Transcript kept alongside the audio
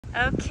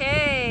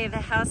Okay,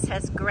 the house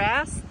has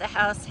grass, the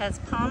house has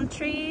palm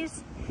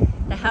trees,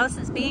 the house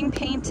is being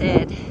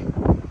painted.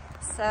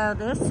 So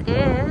this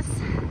is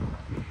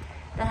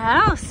the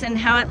house and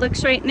how it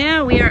looks right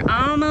now. We are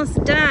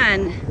almost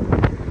done.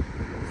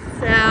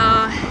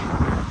 So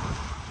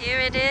here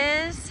it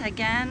is,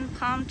 again,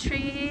 palm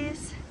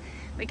trees.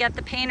 We got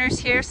the painters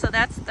here, so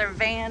that's their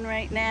van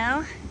right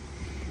now.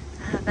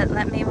 But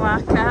let me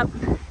walk up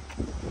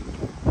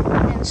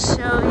and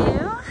show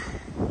you.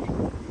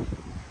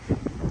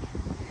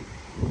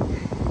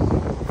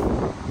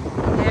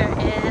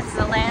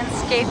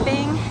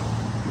 Landscaping.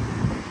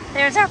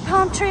 There's our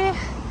palm tree.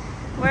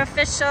 We're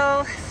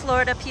official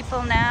Florida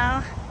people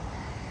now.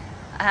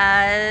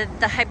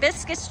 The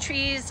hibiscus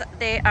trees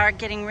they are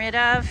getting rid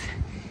of,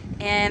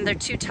 and they're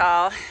too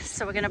tall,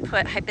 so we're going to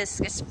put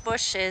hibiscus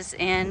bushes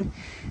in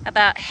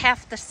about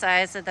half the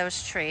size of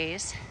those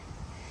trees.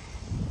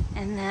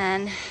 And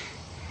then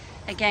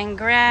again,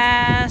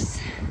 grass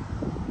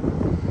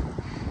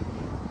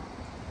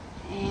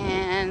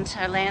and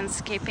our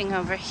landscaping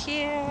over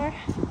here.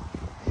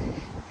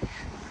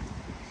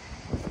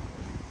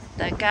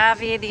 The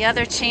agave, the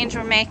other change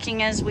we're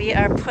making is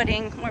we're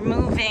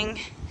moving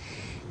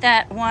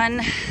that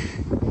one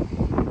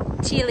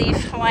tea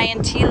leaf,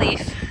 Hawaiian tea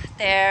leaf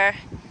there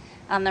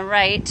on the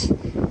right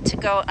to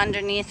go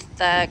underneath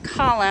the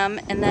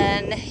column, and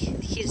then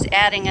he's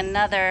adding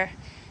another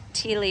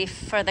tea leaf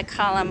for the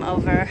column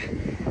over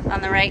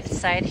on the right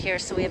side here,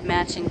 so we have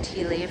matching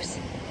tea leaves.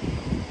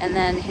 And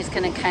then he's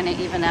going to kind of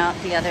even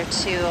out the other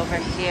two over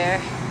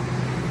here.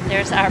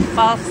 There's our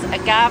false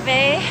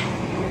agave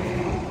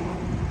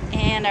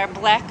and our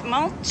black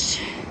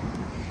mulch.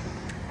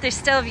 They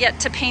still have yet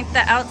to paint the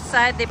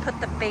outside. They put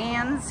the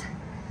bands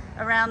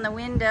around the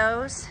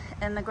windows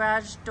and the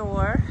garage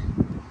door,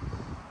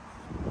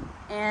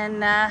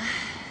 and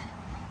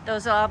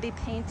those will all be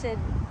painted.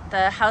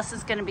 The house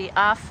is going to be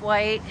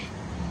off-white,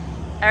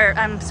 or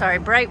I'm sorry,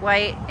 bright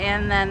white,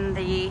 and then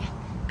the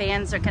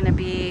bands are going to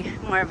be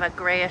more of a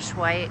grayish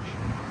white,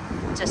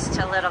 just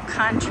a little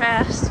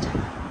contrast.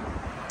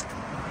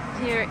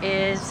 Here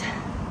is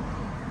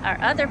our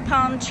other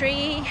palm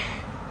tree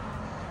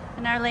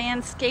and our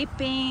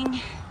landscaping.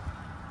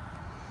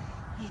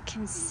 You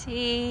can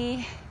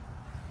see,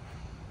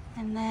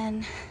 and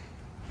then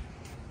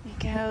we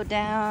go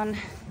down.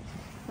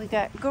 We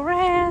got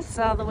grass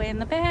all the way in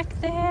the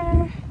back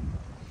there.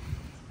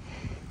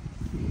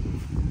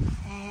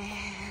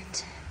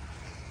 And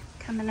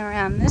coming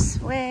around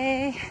this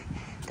way,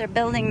 they're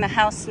building the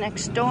house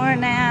next door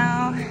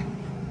now.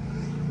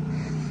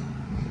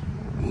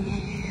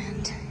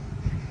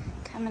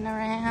 Coming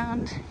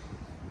around,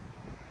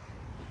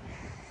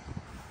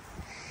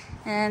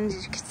 and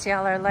you can see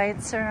all our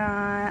lights are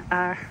on.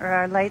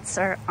 Our lights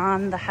are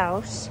on the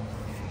house,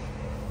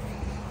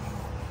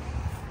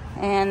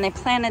 and they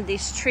planted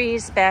these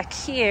trees back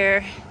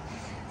here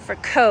for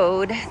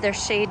code. They're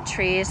shade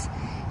trees.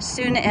 As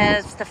soon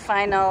as the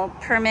final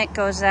permit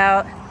goes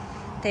out,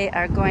 they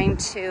are going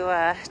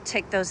to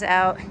take those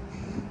out,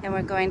 and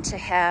we're going to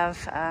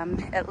have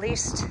at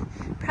least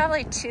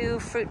probably 2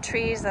 fruit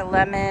trees, a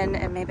lemon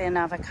and maybe an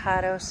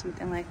avocado,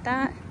 something like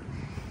that.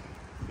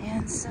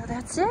 And so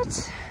that's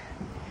it.